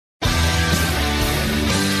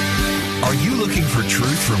Are you looking for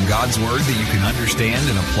truth from God's Word that you can understand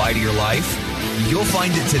and apply to your life? You'll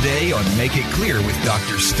find it today on Make It Clear with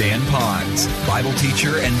Dr. Stan Ponz, Bible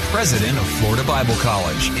teacher and president of Florida Bible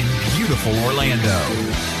College in beautiful Orlando.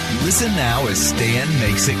 Listen now as Stan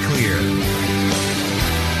makes it clear.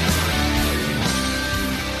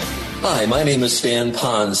 Hi, my name is Stan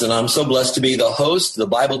Ponz, and I'm so blessed to be the host, the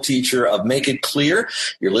Bible teacher of Make It Clear.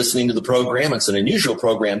 You're listening to the program. It's an unusual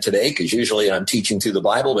program today because usually I'm teaching through the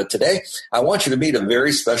Bible, but today I want you to meet a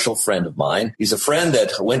very special friend of mine. He's a friend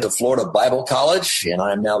that went to Florida Bible College, and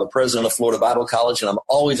I'm now the president of Florida Bible College, and I'm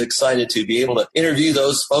always excited to be able to interview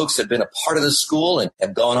those folks that have been a part of the school and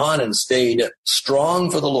have gone on and stayed strong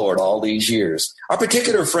for the Lord all these years. Our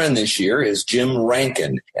particular friend this year is Jim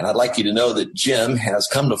Rankin, and I'd like you to know that Jim has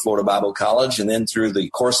come to Florida Bible College, and then through the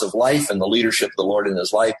course of life and the leadership of the Lord in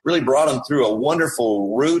his life really brought him through a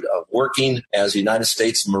wonderful route of working as a United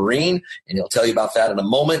States Marine, and he'll tell you about that in a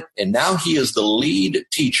moment. And now he is the lead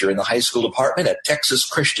teacher in the high school department at Texas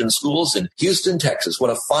Christian Schools in Houston, Texas. What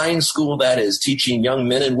a fine school that is, teaching young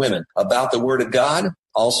men and women about the Word of God,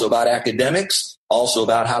 also about academics, also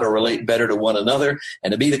about how to relate better to one another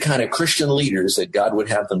and to be the kind of Christian leaders that God would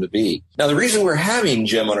have them to be. Now, the reason we're having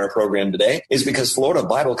Jim on our program today is because Florida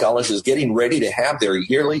Bible College is getting ready to have their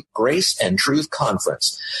yearly Grace and Truth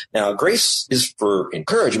Conference. Now, grace is for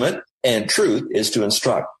encouragement and truth is to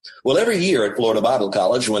instruct. Well, every year at Florida Bible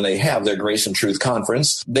College, when they have their Grace and Truth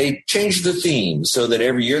Conference, they change the theme so that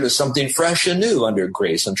every year there's something fresh and new under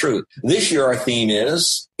Grace and Truth. This year, our theme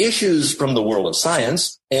is Issues from the World of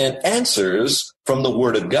Science and Answers from the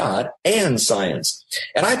Word of God and Science.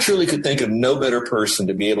 And I truly could think of no better person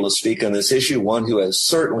to be able to speak on this issue, one who has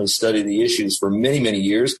certainly studied the issues for many, many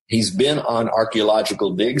years. He's been on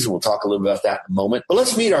archaeological digs. We'll talk a little about that in a moment. But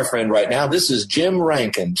let's meet our friend right now. This is Jim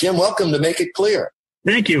Rankin. Jim, welcome to Make It Clear.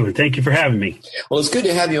 Thank you. Thank you for having me. Well, it's good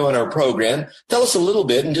to have you on our program. Tell us a little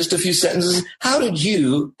bit in just a few sentences. How did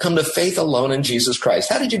you come to faith alone in Jesus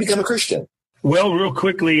Christ? How did you become a Christian? Well, real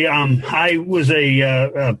quickly, I was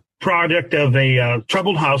a product of a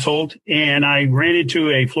troubled household, and I ran into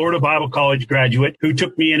a Florida Bible College graduate who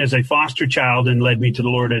took me in as a foster child and led me to the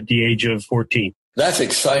Lord at the age of 14. That's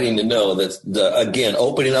exciting to know that, again,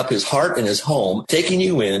 opening up his heart and his home, taking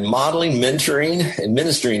you in, modeling, mentoring, and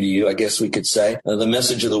ministering to you, I guess we could say, the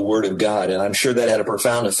message of the Word of God. And I'm sure that had a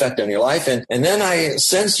profound effect on your life. And then I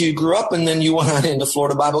sense you grew up and then you went on into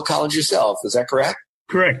Florida Bible College yourself. Is that correct?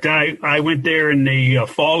 Correct. I went there in the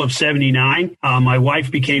fall of 79. My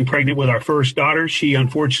wife became pregnant with our first daughter. She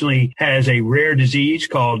unfortunately has a rare disease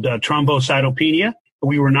called thrombocytopenia.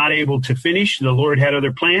 We were not able to finish. The Lord had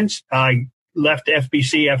other plans. I left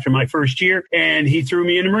FBC after my first year, and he threw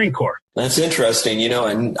me in the Marine Corps. That's interesting. You know,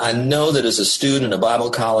 and I know that as a student at Bible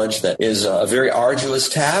college, that is a very arduous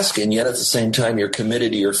task, and yet at the same time, you're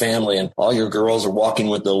committed to your family, and all your girls are walking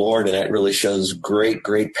with the Lord, and that really shows great,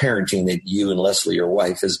 great parenting that you and Leslie, your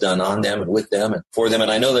wife, has done on them and with them and for them,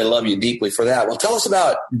 and I know they love you deeply for that. Well, tell us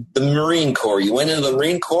about the Marine Corps. You went into the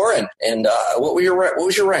Marine Corps, and what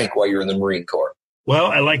was your rank while you were in the Marine Corps? Well,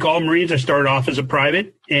 I like all Marines, I started off as a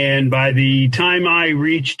private, and by the time I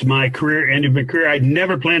reached my career, ended my career, I'd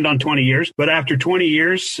never planned on 20 years, but after 20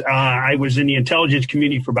 years, I was in the intelligence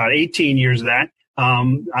community for about 18 years of that.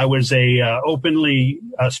 I was openly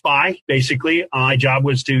a spy, basically. My job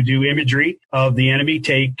was to do imagery of the enemy,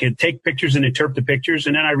 take pictures and interpret the pictures.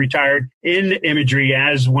 And then I retired in imagery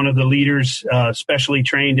as one of the leaders, specially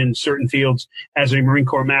trained in certain fields as a Marine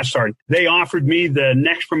Corps Master Sergeant. They offered me the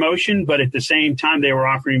next promotion, but at the same time they were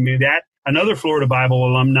offering me that, another Florida Bible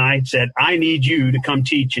alumni said, I need you to come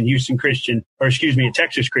teach in at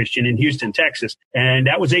Texas Christian in Houston, Texas. And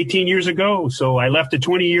that was 18 years ago. So I left a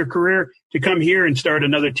 20-year career to come here and start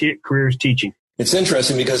another career as teaching. It's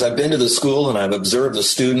interesting because I've been to the school and I've observed the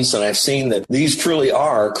students and I've seen that these truly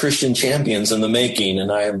are Christian champions in the making.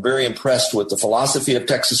 And I am very impressed with the philosophy of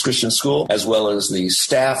Texas Christian School, as well as the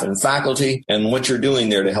staff and faculty and what you're doing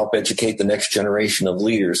there to help educate the next generation of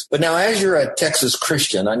leaders. But now, as you're a Texas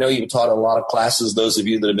Christian, I know you've taught a lot of classes, those of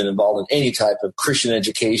you that have been involved in any type of Christian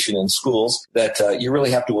education in schools, that you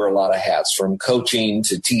really have to wear a lot of hats, from coaching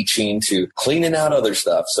to teaching to cleaning out other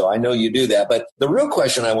stuff. So I know you do that. But the real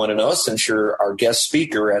question I want to know, since you're our guest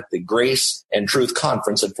speaker at the Grace and Truth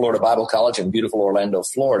Conference at Florida Bible College in beautiful Orlando,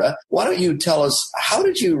 Florida, why don't you tell us, how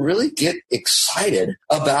did you really get excited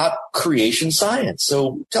about creation science?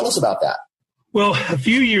 So tell us about that. Well, a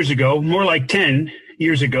few years ago, more like 10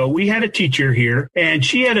 years ago, we had a teacher here, and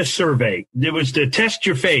she had a survey. It was to test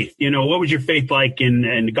your faith. You know, what was your faith like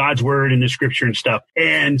in God's word and the scripture and stuff?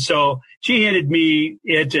 And so she handed me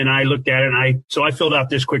it, and I looked at it, and so I filled out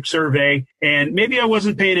this quick survey. And maybe I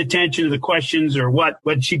wasn't paying attention to the questions or what,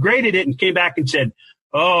 but she graded it and came back and said,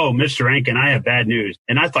 "Oh, Mr. Rankin, I have bad news."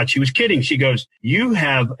 And I thought she was kidding. She goes, "You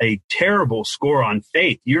have a terrible score on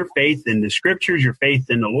faith. Your faith in the scriptures, your faith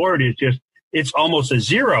in the Lord is just, it's almost a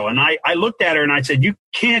 0. And I looked at her and I said,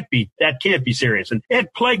 that can't be serious. And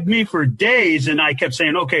it plagued me for days. And I kept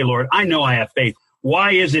saying, "Okay, Lord, I know I have faith.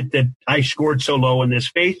 Why is it that I scored so low in this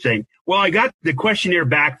faith thing?" Well, I got the questionnaire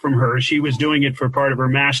back from her. She was doing it for part of her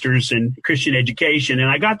master's in Christian education. And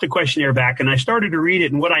I got the questionnaire back and I started to read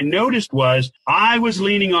it. And what I noticed was I was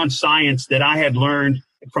leaning on science that I had learned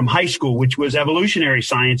from high school, which was evolutionary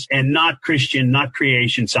science and not Christian, not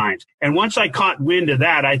creation science. And once I caught wind of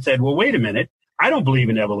that, I said, well, wait a minute. I don't believe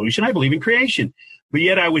in evolution. I believe in creation. But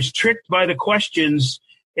yet I was tricked by the questions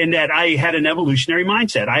in that I had an evolutionary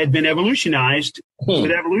mindset. I had been evolutionized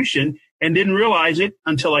with evolution and didn't realize it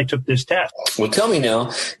until I took this test. Well, tell me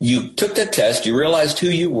now, you took that test, you realized who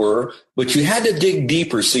you were, but you had to dig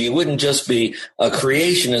deeper so you wouldn't just be a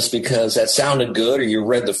creationist because that sounded good or you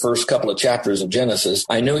read the first couple of chapters of Genesis.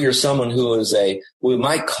 I know you're someone who is we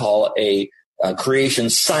might call a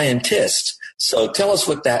creation scientist. So tell us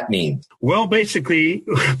what that means. Well, basically,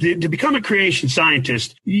 to become a creation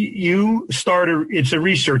scientist, it's a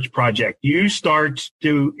research project. You start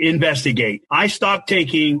to investigate. I stopped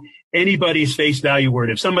taking anybody's face value word.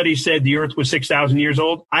 If somebody said the earth was 6,000 years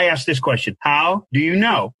old, I asked this question: how do you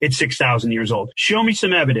know it's 6,000 years old? Show me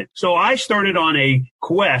some evidence. So I started on a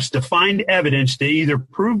quest to find evidence to either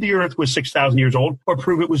prove the earth was 6,000 years old or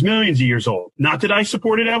prove it was millions of years old. Not that I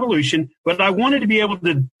supported evolution, but I wanted to be able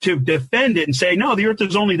to defend it and say, no, the earth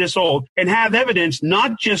is only this old, and have evidence,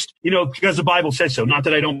 not just, because the Bible says so. Not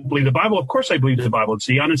that I don't believe the Bible. Of course I believe the Bible. It's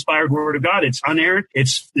the uninspired word of God. It's unerrant.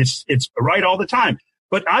 It's right all the time.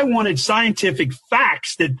 But I wanted scientific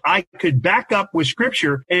facts that I could back up with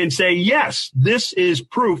scripture and say, yes, this is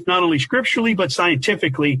proof, not only scripturally, but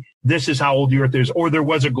scientifically, this is how old the earth is, or there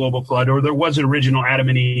was a global flood, or there was an original Adam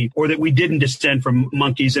and Eve, or that we didn't descend from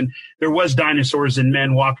monkeys and there was dinosaurs and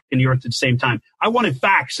men walking the earth at the same time. I wanted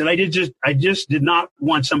facts, and I just did not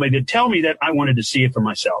want somebody to tell me that. I wanted to see it for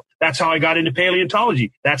myself. That's how I got into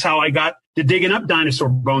paleontology. That's how I got to digging up dinosaur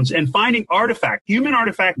bones and finding human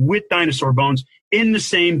artifact with dinosaur bones in the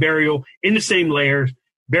same burial, in the same layers,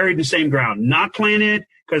 buried in the same ground. Not planted,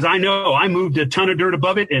 because I know I moved a ton of dirt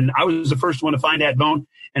above it, and I was the first one to find that bone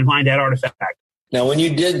and find that artifact. Now, when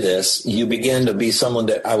you did this, you began to be someone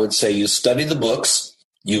that I would say you studied the books,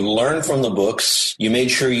 you learned from the books, you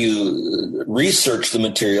made sure you researched the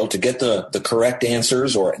material to get the correct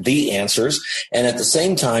answers or the answers, and at the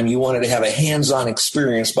same time, you wanted to have a hands-on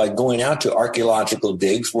experience by going out to archaeological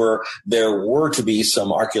digs where there were to be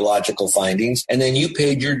some archaeological findings, and then you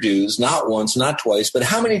paid your dues, not once, not twice, but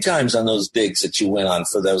how many times on those digs that you went on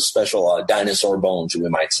for those special dinosaur bones, we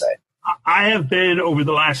might say? I have been, over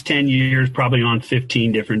the last 10 years, probably on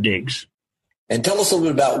 15 different digs. And tell us a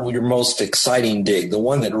little bit about your most exciting dig, the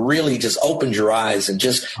one that really just opened your eyes and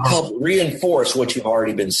just helped reinforce what you've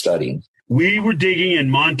already been studying. We were digging in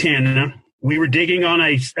Montana. We were digging on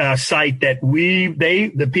a site that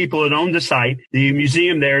the people that owned the site, the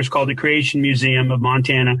museum there is called the Creation Museum of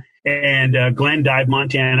Montana and Glendive,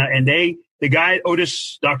 Montana. And the guy,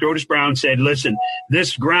 Dr. Otis Brown, said, listen,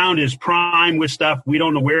 this ground is prime with stuff. We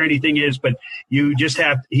don't know where anything is, but he just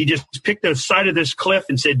picked the side of this cliff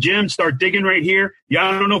and said, Jim, start digging right here. Yeah,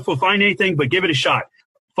 I don't know if we'll find anything, but give it a shot.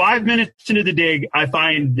 5 minutes into the dig, I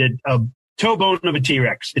find a toe bone of a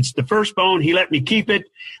T-Rex. It's the first bone. He let me keep it.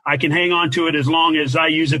 I can hang on to it as long as I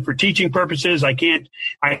use it for teaching purposes. I can't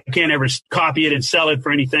ever copy it and sell it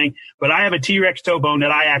for anything, but I have a T-Rex toe bone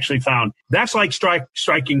that I actually found. That's like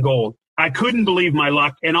striking gold. I couldn't believe my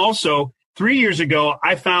luck. And also, 3 years ago,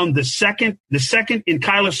 I found the second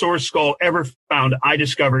ankylosaurus skull ever found. I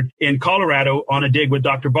discovered in Colorado on a dig with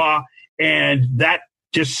Dr. Baugh, and that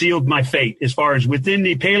just sealed my fate. As far as within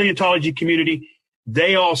the paleontology community,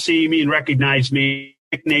 they all see me and recognize me,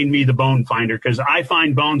 nicknamed me the Bone Finder, because I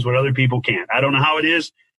find bones where other people can't. I don't know how it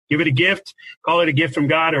is. Give it a gift, call it a gift from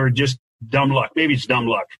God, or just dumb luck. Maybe it's dumb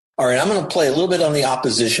luck. All right, I'm going to play a little bit on the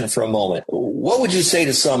opposition for a moment. What would you say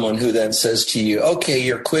to someone who then says to you, okay,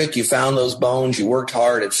 you're quick, you found those bones, you worked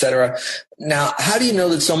hard, etc. Now, how do you know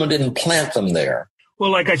that someone didn't plant them there? Well,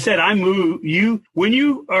 like I said, when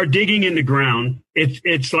you are digging in the ground,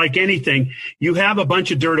 it's like anything. You have a bunch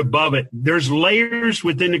of dirt above it. There's layers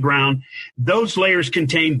within the ground. Those layers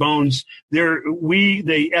contain bones.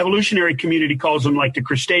 The evolutionary community calls them like the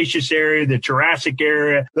Cretaceous area, the Jurassic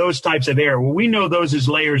area, those types of area. Well, we know those as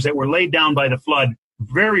layers that were laid down by the flood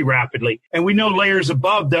very rapidly. And we know layers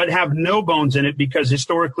above that have no bones in it because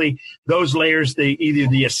historically those layers, either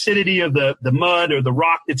the acidity of the mud or the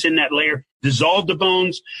rock that's in that layer dissolved the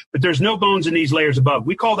bones, but there's no bones in these layers above.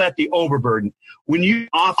 We call that the overburden. When you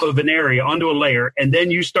off of an area onto a layer and then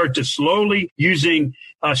you start to slowly using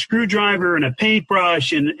a screwdriver and a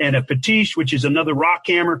paintbrush and a pastiche, which is another rock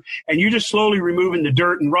hammer, and you're just slowly removing the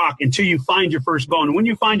dirt and rock until you find your first bone. And when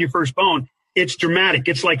you find your first bone, it's dramatic.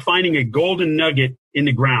 It's like finding a golden nugget in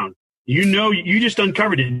the ground. You know, you just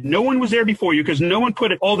uncovered it. No one was there before you because no one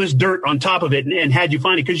put all this dirt on top of it and had you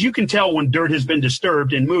find it, because you can tell when dirt has been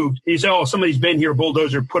disturbed and moved. You say, oh, somebody's been here,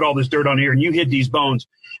 bulldozer, put all this dirt on here, and you hid these bones.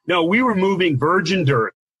 No, we were moving virgin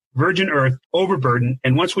dirt, virgin earth, overburden.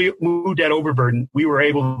 And once we moved that overburden, we were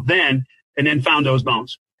able then found those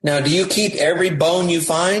bones. Now, do you keep every bone you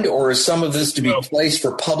find, or is some of this to be placed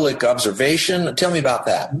for public observation? Tell me about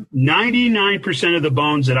that. 99% of the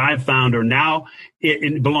bones that I've found are now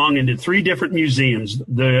belong into 3 different museums.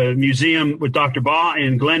 The museum with Dr. Baugh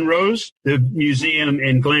in Glen Rose, the museum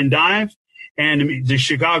in Glendive, and the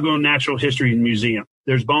Chicago Natural History Museum.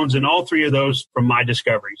 There's bones in all 3 of those from my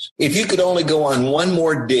discoveries. If you could only go on one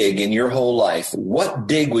more dig in your whole life, what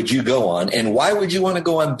dig would you go on, and why would you want to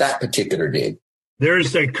go on that particular dig?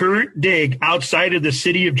 There's a current dig outside of the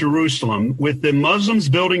city of Jerusalem with the Muslims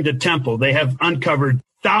building the temple. They have uncovered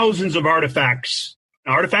thousands of artifacts.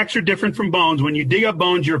 Artifacts are different from bones. When you dig up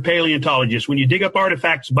bones, you're a paleontologist. When you dig up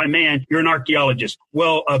artifacts by man, you're an archaeologist.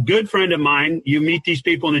 Well, a good friend of mine, you meet these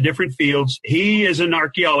people in the different fields. He is an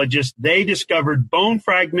archaeologist. They discovered bone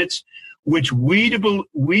fragments, which we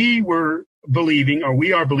are believing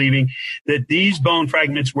that these bone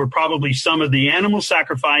fragments were probably some of the animals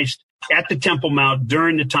sacrificed at the Temple Mount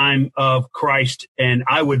during the time of Christ. And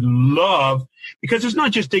I would love, because it's not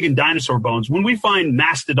just digging dinosaur bones. When we find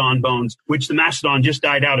mastodon bones, which the mastodon just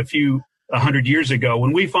died out a few 100 years ago,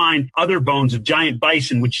 when we find other bones of giant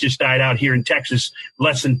bison, which just died out here in Texas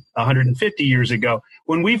less than 150 years ago,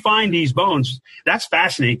 when we find these bones, that's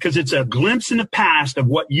fascinating because it's a glimpse in the past of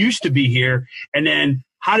what used to be here. And then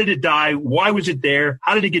how did it die? Why was it there?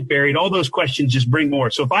 How did it get buried? All those questions just bring more.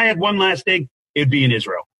 So if I had one last dig, it'd be in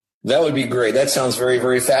Israel. That would be great. That sounds very,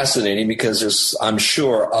 very fascinating because there's, I'm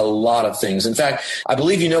sure, a lot of things. In fact, I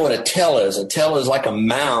believe you know what a tell is. A tell is like a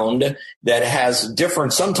mound that has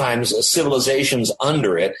different, sometimes civilizations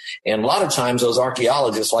under it. And a lot of times those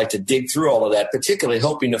archaeologists like to dig through all of that, particularly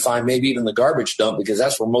hoping to find maybe even the garbage dump because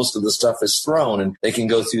that's where most of the stuff is thrown and they can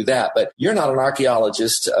go through that. But you're not an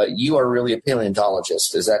archaeologist. You are really a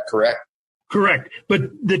paleontologist. Is that correct? Correct. But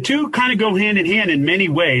the two kind of go hand in hand in many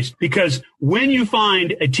ways, because when you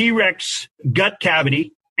find a T-Rex gut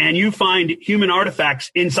cavity and you find human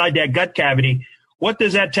artifacts inside that gut cavity, what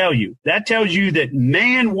does that tell you? That tells you that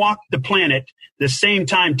man walked the planet the same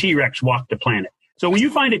time T-Rex walked the planet. So when you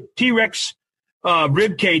find a T-Rex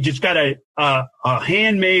rib cage, it's got a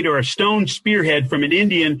handmade or a stone spearhead from an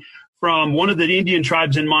Indian, from one of the Indian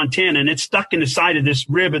tribes in Montana, and it's stuck in the side of this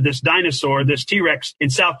rib of this dinosaur, this T-Rex in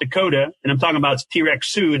South Dakota, and I'm talking about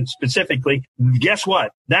T-Rex Sioux and specifically. Guess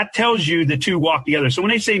what? That tells you the two walk together. So when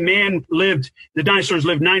they say the dinosaurs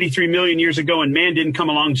lived 93 million years ago and man didn't come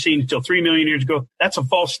along scene until 3 million years ago, that's a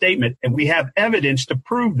false statement, and we have evidence to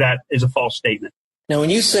prove that is a false statement. Now, when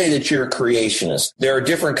you say that you're a creationist, there are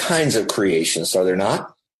different kinds of creationists, are there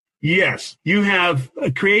not? Yes. You have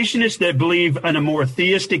creationists that believe in a more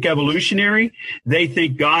theistic evolutionary. They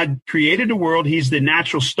think God created the world. He's the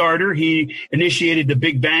natural starter. He initiated the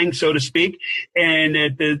Big Bang, so to speak. And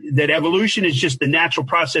that evolution is just the natural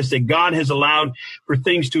process that God has allowed for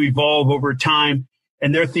things to evolve over time.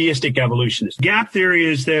 And they're theistic evolutionists. Gap theory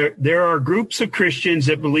is there are groups of Christians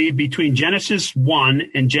that believe between Genesis 1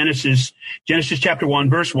 and Genesis chapter 1,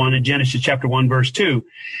 verse 1 and Genesis chapter 1, verse 2.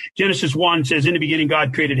 Genesis 1 says, in the beginning,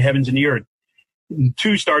 God created heavens and the earth.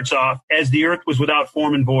 2 starts off, as the earth was without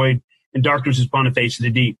form and void, and darkness was upon the face of the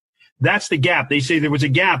deep. That's the gap. They say there was a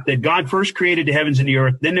gap that God first created the heavens and the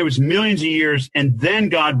earth. Then there was millions of years, and then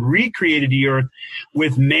God recreated the earth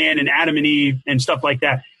with man and Adam and Eve and stuff like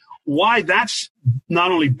that. Why that's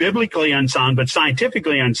not only biblically unsound, but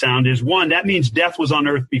scientifically unsound is, one, that means death was on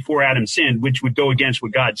earth before Adam sinned, which would go against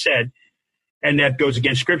what God said. And that goes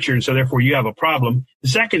against Scripture. And so therefore you have a problem. The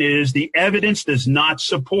second is the evidence does not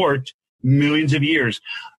support millions of years.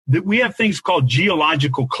 We have things called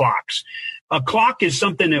geological clocks. A clock is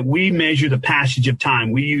something that we measure the passage of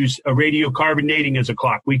time. We use a radiocarbon dating as a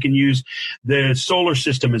clock. We can use the solar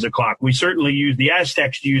system as a clock. We certainly use the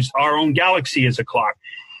Aztecs use our own galaxy as a clock.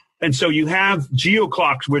 And so you have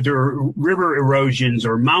geoclocks where there are river erosions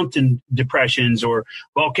or mountain depressions or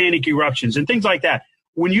volcanic eruptions and things like that.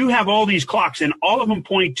 When you have all these clocks and all of them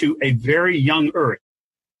point to a very young Earth,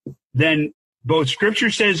 then both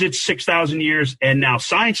Scripture says it's 6,000 years and now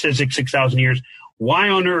science says it's 6,000 years. Why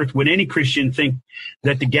on earth would any Christian think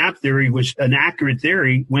that the gap theory was an accurate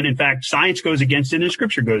theory when, in fact, science goes against it and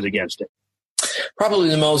Scripture goes against it? Probably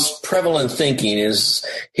the most prevalent thinking is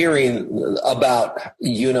hearing about,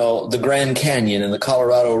 the Grand Canyon and the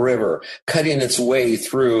Colorado River cutting its way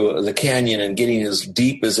through the canyon and getting as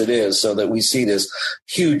deep as it is so that we see this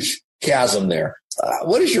huge chasm there.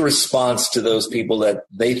 What is your response to those people that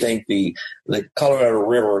they think the Colorado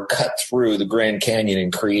River cut through the Grand Canyon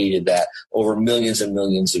and created that over millions and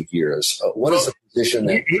millions of years? What is the position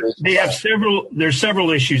that they have there's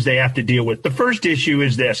several issues they have to deal with. The first issue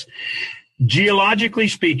is this. Geologically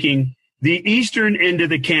speaking, the eastern end of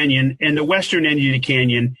the canyon and the western end of the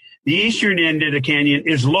canyon, the eastern end of the canyon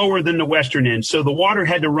is lower than the western end. So the water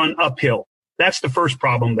had to run uphill. That's the first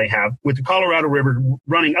problem they have with the Colorado River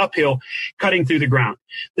running uphill, cutting through the ground.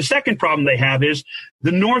 The second problem they have is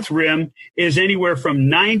the north rim is anywhere from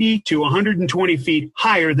 90 to 120 feet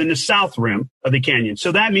higher than the south rim of the canyon.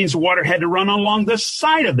 So that means the water had to run along the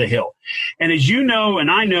side of the hill. And as you know,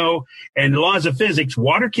 and I know, and the laws of physics,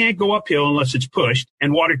 water can't go uphill unless it's pushed,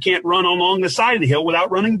 and water can't run along the side of the hill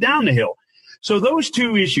without running down the hill. So those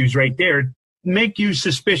two issues right there make you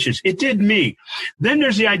suspicious. It did me. Then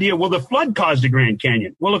there's the idea, well, the flood caused the Grand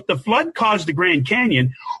Canyon. Well, if the flood caused the Grand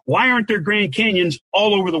Canyon, why aren't there Grand Canyons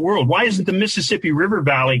all over the world? Why isn't the Mississippi River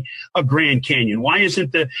Valley a Grand Canyon? Why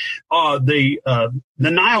isn't the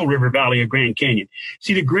Nile River Valley a Grand Canyon?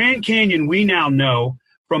 See, the Grand Canyon we now know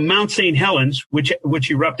from Mount St. Helens, which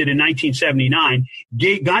erupted in 1979,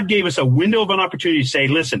 God gave us a window of an opportunity to say,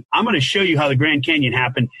 listen, I'm going to show you how the Grand Canyon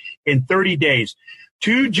happened in 30 days.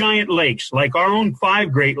 2 giant lakes, like our own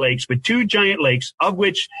 5 Great Lakes, but 2 giant lakes, of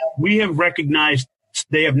which we have recognized,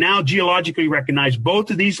 they have now geologically recognized both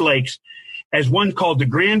of these lakes as one called the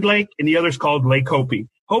Grand Lake and the other is called Lake Hopi.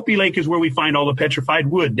 Hopi Lake is where we find all the petrified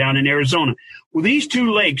wood down in Arizona. Well, these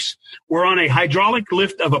 2 lakes were on a hydraulic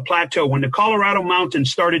lift of a plateau. When the Colorado Mountains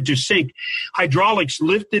started to sink, hydraulics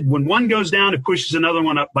lifted. When one goes down, it pushes another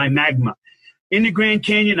one up by magma. In the Grand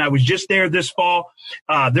Canyon, I was just there this fall.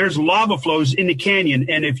 There's lava flows in the canyon.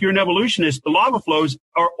 And if you're an evolutionist, the lava flows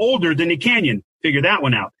are older than the canyon. Figure that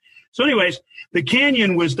one out. So anyways, the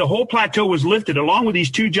canyon the whole plateau was lifted along with these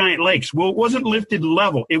 2 giant lakes. Well, it wasn't lifted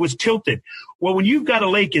level. It was tilted. Well, when you've got a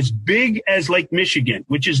lake as big as Lake Michigan,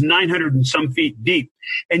 which is 900 and some feet deep,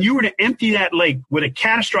 and you were to empty that lake with a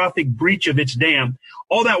catastrophic breach of its dam,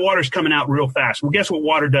 all that water's coming out real fast. Well, guess what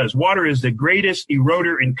water does? Water is the greatest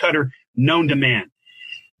eroder and cutter known to man.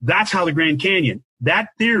 That's how the Grand Canyon, that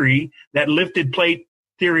theory, that lifted plate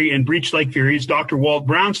theory and breach lake theory is Dr. Walt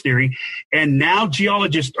Brown's theory. And now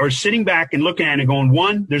geologists are sitting back and looking at it and going,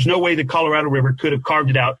 1, there's no way the Colorado River could have carved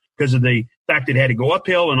it out because of the fact it had to go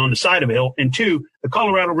uphill and on the side of a hill. And 2, the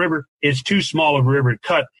Colorado River is too small of a river to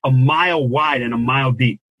cut a mile wide and a mile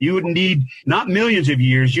deep. You would need not millions of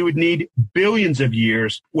years. You would need billions of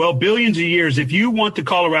years. Well, billions of years. If you want the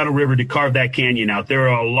Colorado River to carve that canyon out, there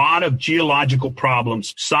are a lot of geological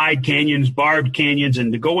problems, side canyons, barbed canyons,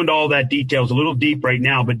 and to go into all that detail is a little deep right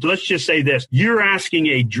now. But let's just say this. You're asking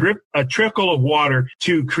a trickle of water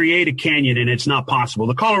to create a canyon, and it's not possible.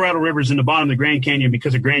 The Colorado River is in the bottom of the Grand Canyon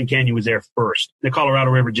because the Grand Canyon was there first. The Colorado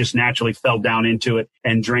River just naturally fell down into it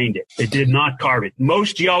and drained it. It did not carve it.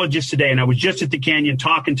 Most geologists today, and I was just at the canyon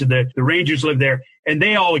talking to the rangers live there, and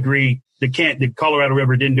they all agree the Colorado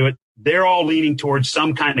River didn't do it. They're all leaning towards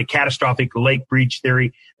some kind of catastrophic lake breach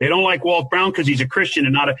theory. They don't like Walt Brown because he's a Christian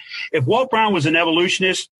and if Walt Brown was an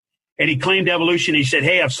evolutionist and he claimed evolution, he said,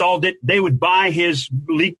 hey, I've solved it, they would buy his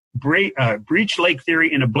breach lake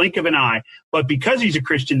theory in a blink of an eye. But because he's a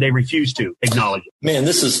Christian, they refuse to acknowledge it. Man,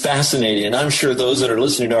 this is fascinating. And I'm sure those that are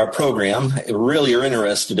listening to our program really are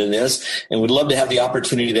interested in this and would love to have the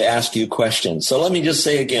opportunity to ask you questions. So let me just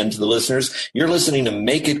say again to the listeners, you're listening to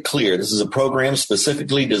Make It Clear. This is a program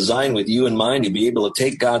specifically designed with you in mind to be able to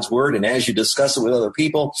take God's word, and as you discuss it with other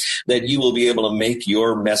people, that you will be able to make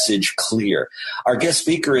your message clear. Our guest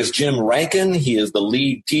speaker is Jim Rankin. He is the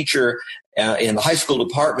lead teacher in the high school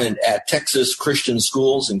department at Texas Christian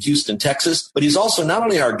Schools in Houston, Texas. But he's also not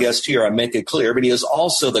only our guest here on Make It Clear, but he is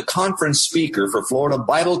also the conference speaker for Florida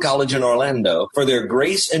Bible College in Orlando for their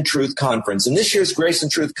Grace and Truth Conference. And this year's Grace and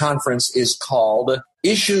Truth Conference is called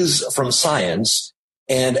Issues from Science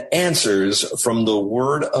and answers from the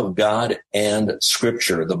Word of God and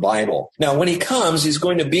Scripture, the Bible. Now, when he comes, he's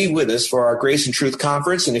going to be with us for our Grace and Truth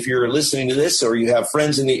Conference. And if you're listening to this or you have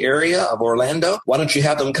friends in the area of Orlando, why don't you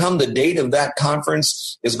have them come? The date of that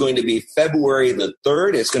conference is going to be February the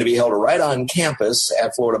 3rd. It's going to be held right on campus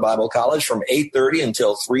at Florida Bible College from 8:30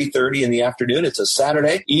 until 3:30 in the afternoon. It's a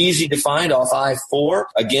Saturday, easy to find off I-4.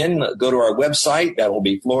 Again, go to our website. That will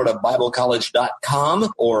be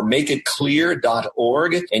floridabiblecollege.com or makeitclear.org.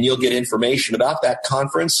 And you'll get information about that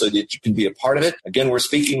conference so that you can be a part of it. Again, we're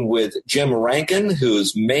speaking with Jim Rankin,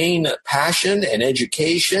 whose main passion and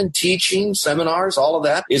education, teaching, seminars, all of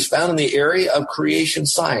that is found in the area of creation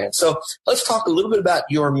science. So let's talk a little bit about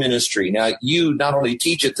your ministry. Now, you not only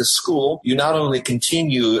teach at the school, you not only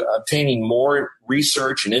continue obtaining more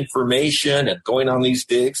research and information and going on these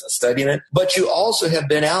digs and studying it, but you also have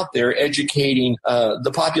been out there educating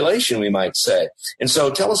the population, we might say. And so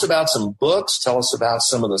tell us about some books, tell us about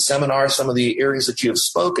some of the seminars, some of the areas that you have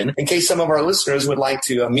spoken, in case some of our listeners would like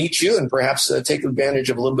to meet you and perhaps take advantage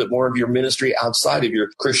of a little bit more of your ministry outside of your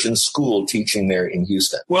Christian school teaching there in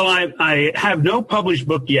Houston. Well, I have no published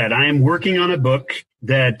book yet. I am working on a book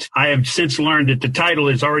that I have since learned that the title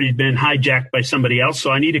has already been hijacked by somebody else. So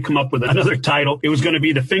I need to come up with another title. It was going to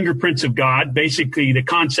be The Fingerprints of God. Basically, the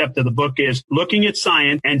concept of the book is looking at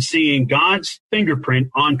science and seeing God's fingerprint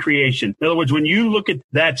on creation. In other words, when you look at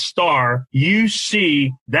that star, you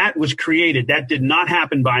see that was created. That did not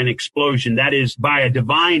happen by an explosion. That is by a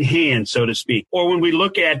divine hand, so to speak. Or when we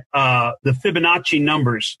look at the Fibonacci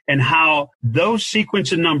numbers and how those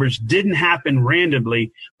sequence of numbers didn't happen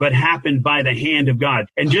randomly, but happened by the hand of God.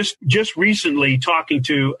 And just recently talking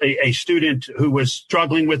to a student who was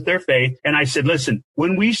struggling with their faith, and I said, listen,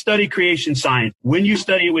 when we study creation science, when you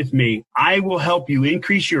study it with me, I will help you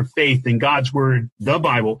increase your faith in God's word, the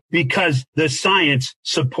Bible, because the science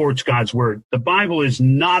supports God's word. The Bible is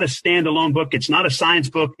not a standalone book. It's not a science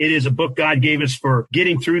book. It is a book God gave us for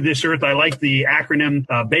getting through this earth. I like the acronym,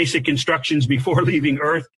 basic instructions before leaving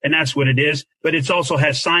earth, and that's what it is. But it also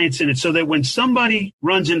has science in it so that when somebody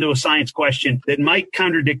runs into a science question that might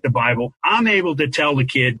contradict the Bible, I'm able to tell the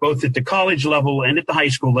kid, both at the college level and at the high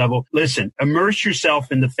school level, listen, immerse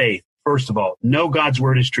yourself in the faith. First of all, know God's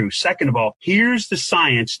word is true. Second of all, here's the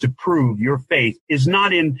science to prove your faith is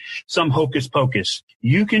not in some hocus pocus.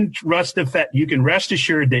 You can rest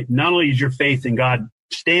assured that not only is your faith in God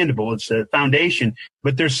standable, it's a foundation,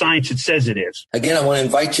 but there's science that says it is. Again, I want to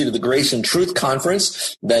invite you to the Grace and Truth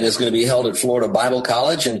Conference that is going to be held at Florida Bible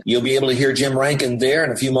College, and you'll be able to hear Jim Rankin there.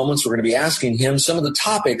 In a few moments, we're going to be asking him some of the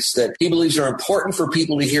topics that he believes are important for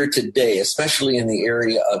people to hear today, especially in the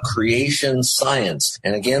area of creation science.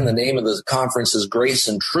 And again, the name of the conference is Grace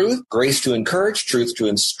and Truth, grace to encourage, truth to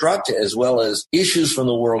instruct, as well as issues from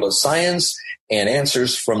the world of science and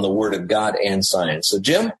answers from the Word of God and science. So,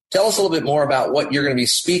 Jim, tell us a little bit more about what you're going to be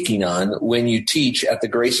speaking on when you teach at the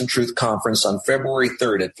Grace and Truth Conference on February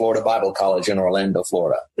 3rd at Florida Bible College in Orlando,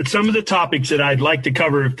 Florida. Some of the topics that I'd like to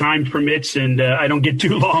cover if time permits and I don't get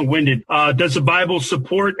too long-winded. Does the Bible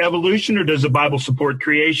support evolution or does the Bible support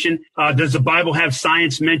creation? Does the Bible have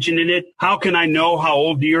science mentioned in it? How can I know how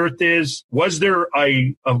old the earth is? Was there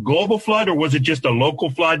a global flood or was it just a local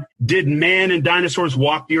flood? Did man and dinosaurs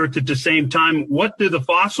walk the earth at the same time? What do the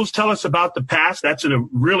fossils tell us about the past? That's a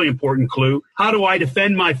really important clue. How do I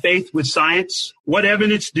defend my faith with science? What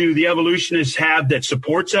evidence do the evolutionists have that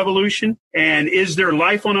supports evolution? And is there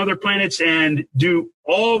life on other planets? And do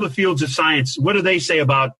all the fields of science, what do they say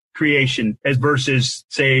about creation as versus,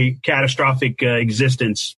 say, catastrophic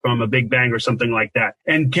existence from a Big Bang or something like that?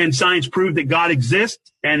 And can science prove that God exists?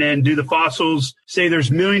 And then do the fossils say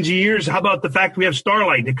there's millions of years? How about the fact we have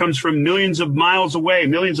starlight that comes from millions of miles away,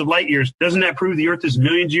 millions of light years? Doesn't that prove the earth is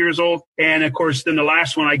millions of years old? And of course, then the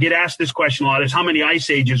last one, I get asked this question a lot, is how many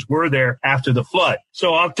ice ages were there after the flood?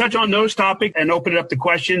 So I'll touch on those topics and open it up to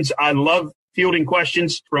questions. I love fielding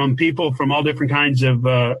questions from people from all different kinds of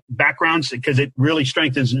backgrounds because it really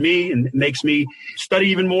strengthens me and makes me study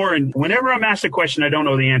even more. And whenever I'm asked a question I don't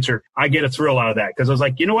know the answer, I get a thrill out of that because I was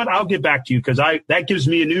like, you know what, I'll get back to you because that gives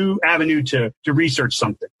me a new avenue to research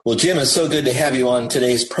something. Well, Jim, it's so good to have you on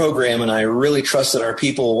today's program, and I really trust that our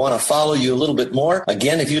people will want to follow you a little bit more.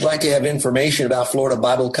 Again, if you'd like to have information about Florida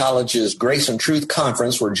Bible College's Grace and Truth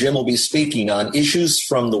Conference, where Jim will be speaking on issues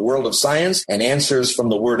from the world of science and answers from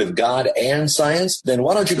the Word of God and science, then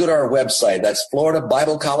why don't you go to our website? That's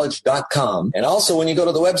floridabiblecollege.com. And also, when you go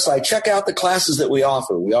to the website, check out the classes that we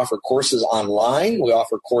offer. We offer courses online. We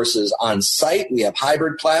offer courses on site. We have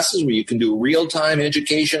hybrid classes where you can do real-time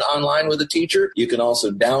education online with a teacher. You can also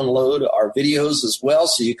download our videos as well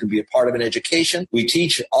so you can be a part of an education. We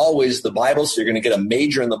teach always the Bible, so you're going to get a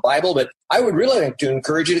major in the Bible, but I would really like to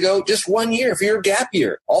encourage you to go just 1 year for your gap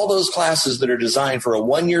year. All those classes that are designed for a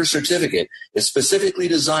 1-year certificate is specifically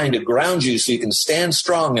designed to ground you so you can stand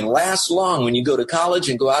strong and last long when you go to college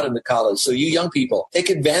and go out into college. So you young people, take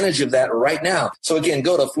advantage of that right now. So again,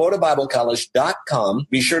 go to FloridaBibleCollege.com.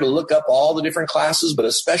 Be sure to look up all the different classes, but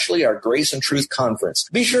especially our Grace and Truth Conference.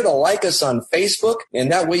 Be sure to like us on Facebook, and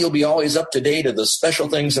that way you'll be always up to date of the special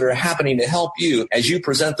things that are happening to help you as you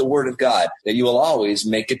present the Word of God, that you will always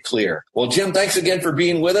make it clear. Well, Jim, thanks again for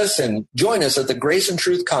being with us, and join us at the Grace and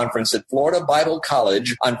Truth Conference at Florida Bible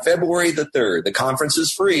College on February the 3rd. The conference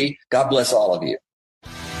is free. God bless all of you.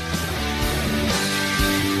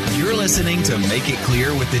 You're listening to Make It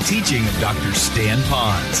Clear with the teaching of Dr. Stan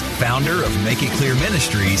Ponz, founder of Make It Clear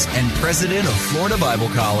Ministries and president of Florida Bible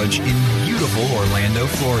College in beautiful Orlando,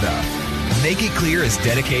 Florida. Make It Clear is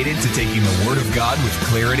dedicated to taking the Word of God with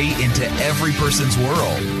clarity into every person's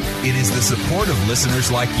world. It is the support of listeners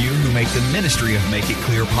like you who make the ministry of Make It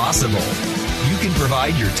Clear possible. You can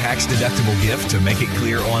provide your tax-deductible gift to Make It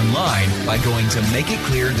Clear online by going to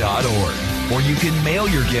makeitclear.org. Or you can mail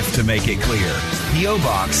your gift to Make It Clear, P.O.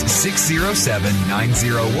 Box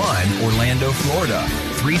 607901, Orlando, Florida,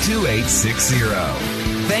 32860.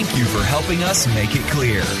 Thank you for helping us make it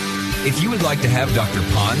clear. If you would like to have Dr.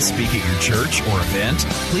 Ponz speak at your church or event,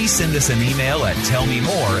 please send us an email at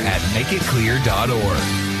tellmemore@makeitclear.org.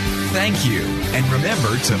 Thank you, and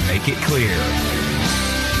remember to make it clear.